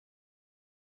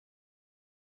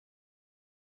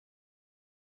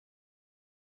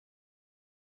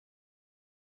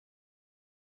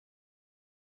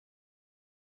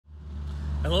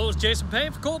Hello, it's Jason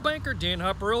Payne for Cold Banker, Dan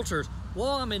Harper Realtors. Well,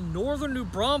 I'm in northern New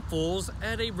Braunfels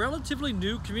at a relatively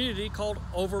new community called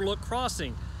Overlook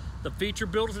Crossing. The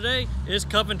featured builder today is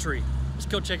Coventry. Let's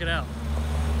go check it out.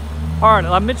 All right,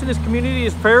 I mentioned this community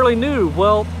is fairly new.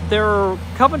 Well,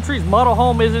 Coventry's model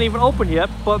home isn't even open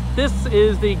yet, but this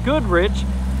is the Goodrich,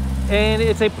 and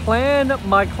it's a plan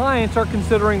my clients are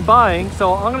considering buying,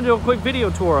 so I'm gonna do a quick video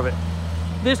tour of it.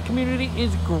 This community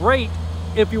is great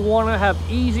if you want to have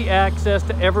easy access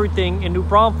to everything in New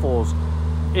Braunfels.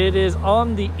 It is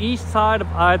on the east side of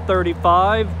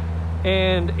I-35,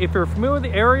 and if you're familiar with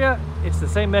the area, it's the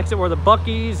same exit where the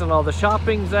Buc-ee's and all the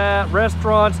shopping's at,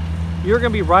 restaurants. You're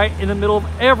going to be right in the middle of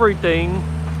everything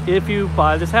if you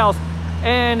buy this house,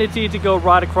 and it's easy to go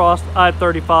right across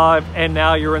I-35, and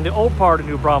now you're in the old part of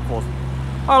New Braunfels.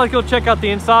 All right, let's go check out the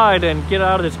inside and get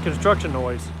out of this construction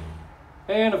noise.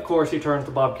 And of course, he turns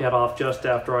the Bobcat off just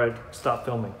after I stop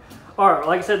filming. All right,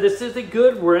 like I said, this is a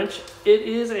Goodrich. It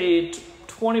is a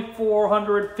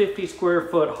 2,450 square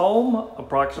foot home,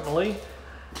 approximately.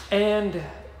 And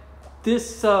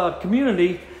this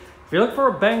community, if you're looking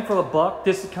for a bang for the buck,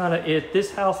 this is kind of it.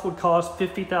 This house would cost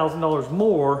 $50,000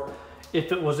 more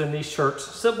if it was in the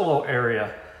Church-Cibolo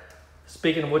area.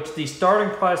 Speaking of which, the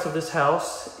starting price of this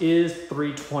house is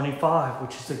 $325,000,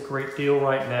 which is a great deal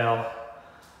right now.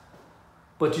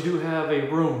 But you do have a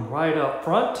room right up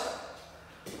front,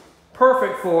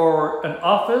 perfect for an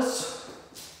office,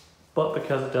 but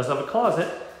because it does have a closet,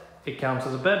 it counts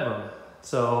as a bedroom.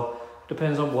 So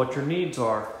depends on what your needs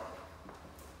are.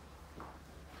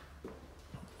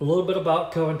 A little bit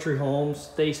about Coventry Homes.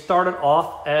 They started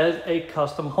off as a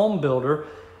custom home builder.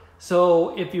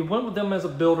 So if you went with them as a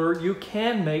builder, you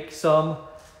can make some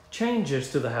changes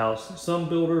to the house. Some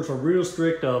builders are real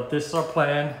strict of, this is our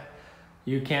plan,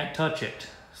 you can't touch it.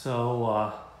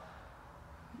 So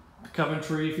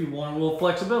Coventry, if you want a little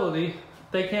flexibility,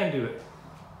 they can do it.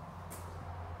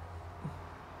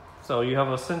 So you have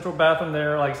a central bathroom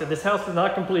there. Like I said, this house is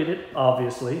not completed,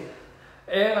 obviously.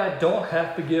 And I don't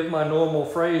have to give my normal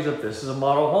phrase of this is a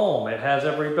model home. It has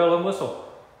every bell and whistle.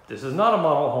 This is not a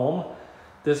model home.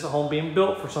 This is a home being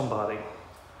built for somebody.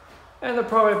 And they're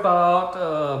probably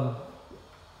about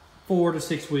 4 to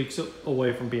 6 weeks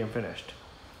away from being finished.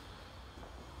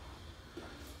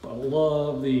 I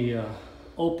love the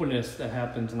openness that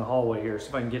happens in the hallway here. So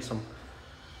if I can get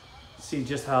see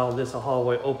just how this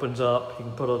hallway opens up. You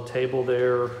can put a table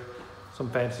there, some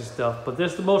fancy stuff. But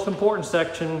this is the most important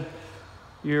section,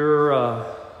 your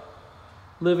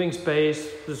living space.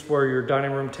 This is where your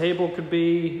dining room table could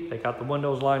be. They got the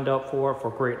windows lined up for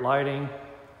great lighting.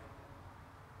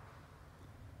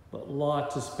 But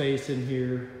lots of space in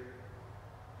here.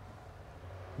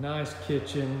 Nice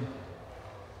kitchen.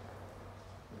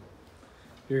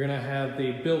 You're gonna have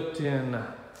the built-in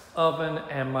oven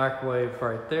and microwave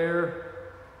right there.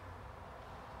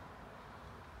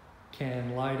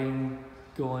 Can lighting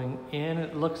going in,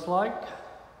 it looks like.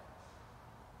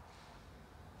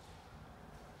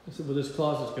 Let's see what this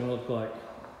closet's gonna look like.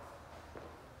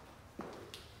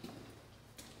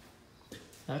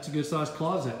 That's a good sized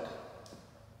closet.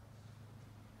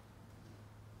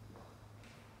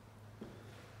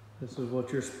 This is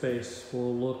what your space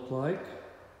will look like.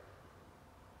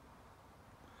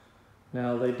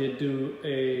 Now they did do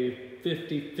a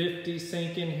 50-50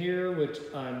 sink in here, which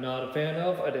I'm not a fan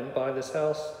of. I didn't buy this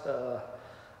house.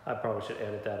 I probably should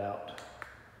edit that out.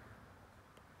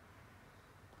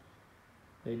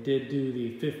 They did do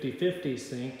the 50-50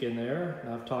 sink in there.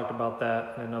 I've talked about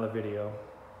that in another video.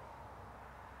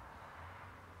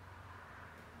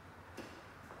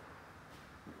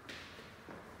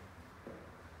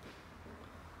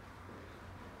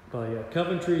 But yeah,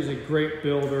 Coventry is a great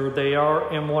builder. They are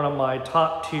in one of my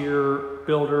top tier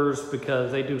builders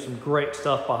because they do some great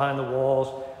stuff behind the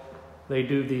walls. They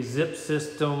do the zip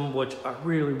system, which I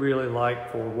really, really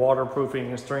like for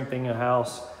waterproofing and strengthening a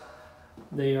house.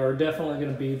 They are definitely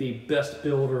going to be the best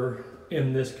builder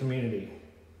in this community.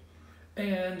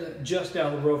 And just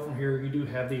down the road from here, you do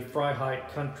have the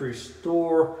Freiheit Country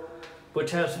Store,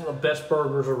 which has some of the best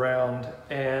burgers around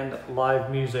and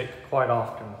live music quite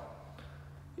often.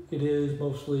 It is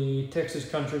mostly Texas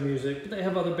country music, but they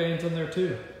have other bands on there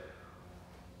too.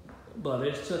 But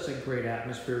it's such a great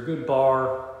atmosphere, good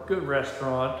bar, good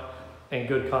restaurant, and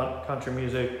good country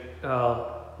music,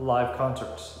 live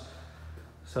concerts.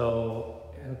 So,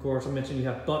 and of course I mentioned you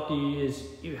have Buc-ee's,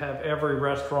 you have every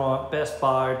restaurant, Best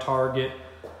Buy, Target,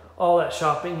 all that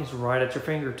shopping is right at your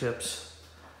fingertips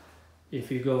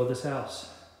if you go with this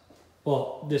house.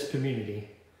 Well, this community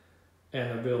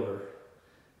and the builder.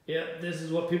 Yeah, this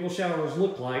is what people's showers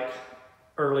look like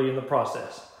early in the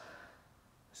process.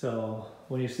 So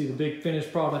when you see the big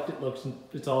finished product,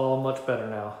 it's all much better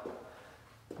now.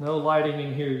 No lighting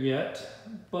in here yet,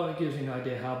 but it gives you an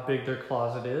idea how big their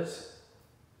closet is.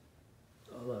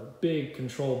 A big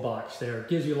control box there. It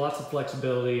gives you lots of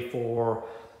flexibility for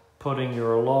putting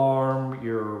your alarm,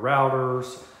 your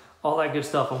routers, all that good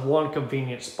stuff in one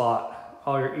convenient spot.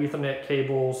 All your Ethernet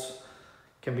cables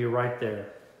can be right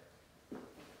there.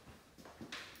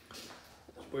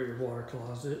 That's where your water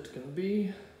closet's gonna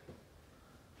be.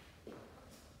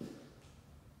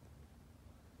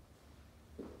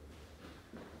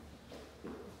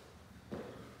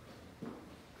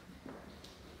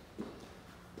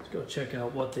 Let's go check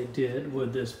out what they did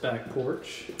with this back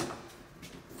porch.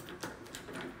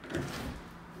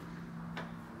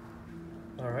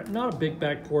 All right, not a big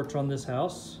back porch on this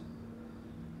house,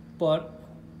 but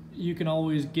you can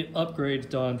always get upgrades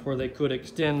done where they could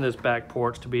extend this back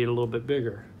porch to be a little bit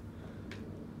bigger.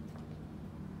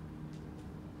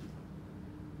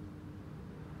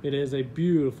 It is a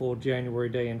beautiful January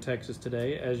day in Texas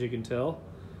today, as you can tell.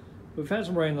 We've had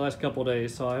some rain the last couple of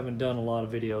days, so I haven't done a lot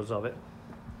of videos of it.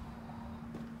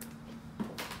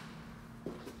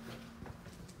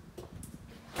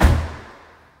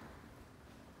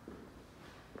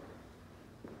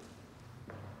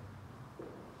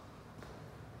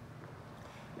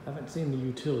 I haven't seen the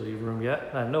utility room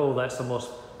yet. I know that's the most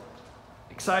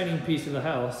exciting piece of the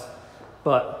house,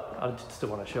 but I still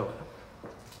want to show it.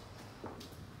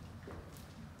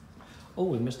 Oh,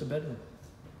 we missed a bedroom.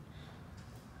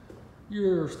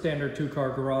 Your standard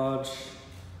 2-car garage.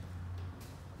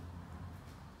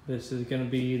 This is going to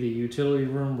be the utility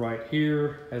room right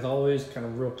here, as always, kind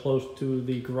of real close to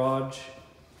the garage.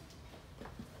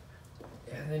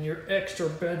 And then your extra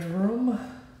bedroom.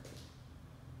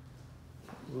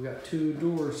 We got 2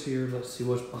 doors here. Let's see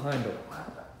what's behind them.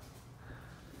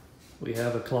 We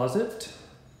have a closet,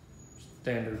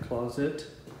 standard closet.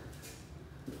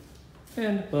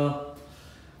 And, well,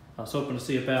 I was hoping to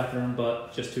see a bathroom,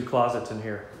 but just 2 closets in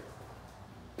here.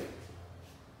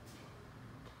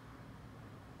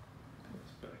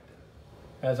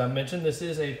 As I mentioned, this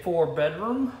is a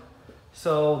 4-bedroom.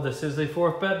 So this is the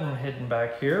 4th bedroom hidden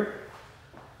back here.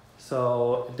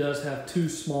 So it does have 2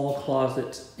 small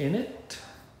closets in it.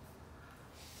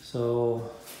 So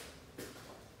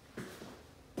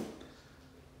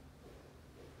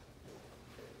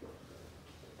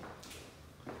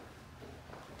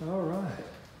all right.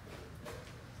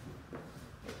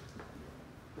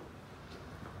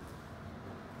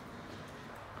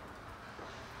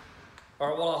 All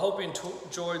right, well, I hope you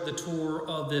enjoyed the tour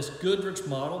of this Goodrich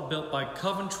model built by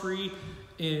Coventry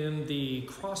in the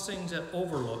Crossings at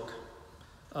Overlook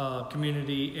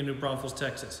community in New Braunfels,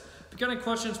 Texas. If you got any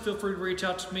questions, feel free to reach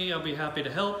out to me. I'll be happy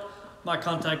to help. My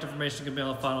contact information can be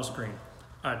on the final screen.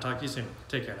 All right, talk to you soon.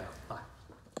 Take care now. Bye.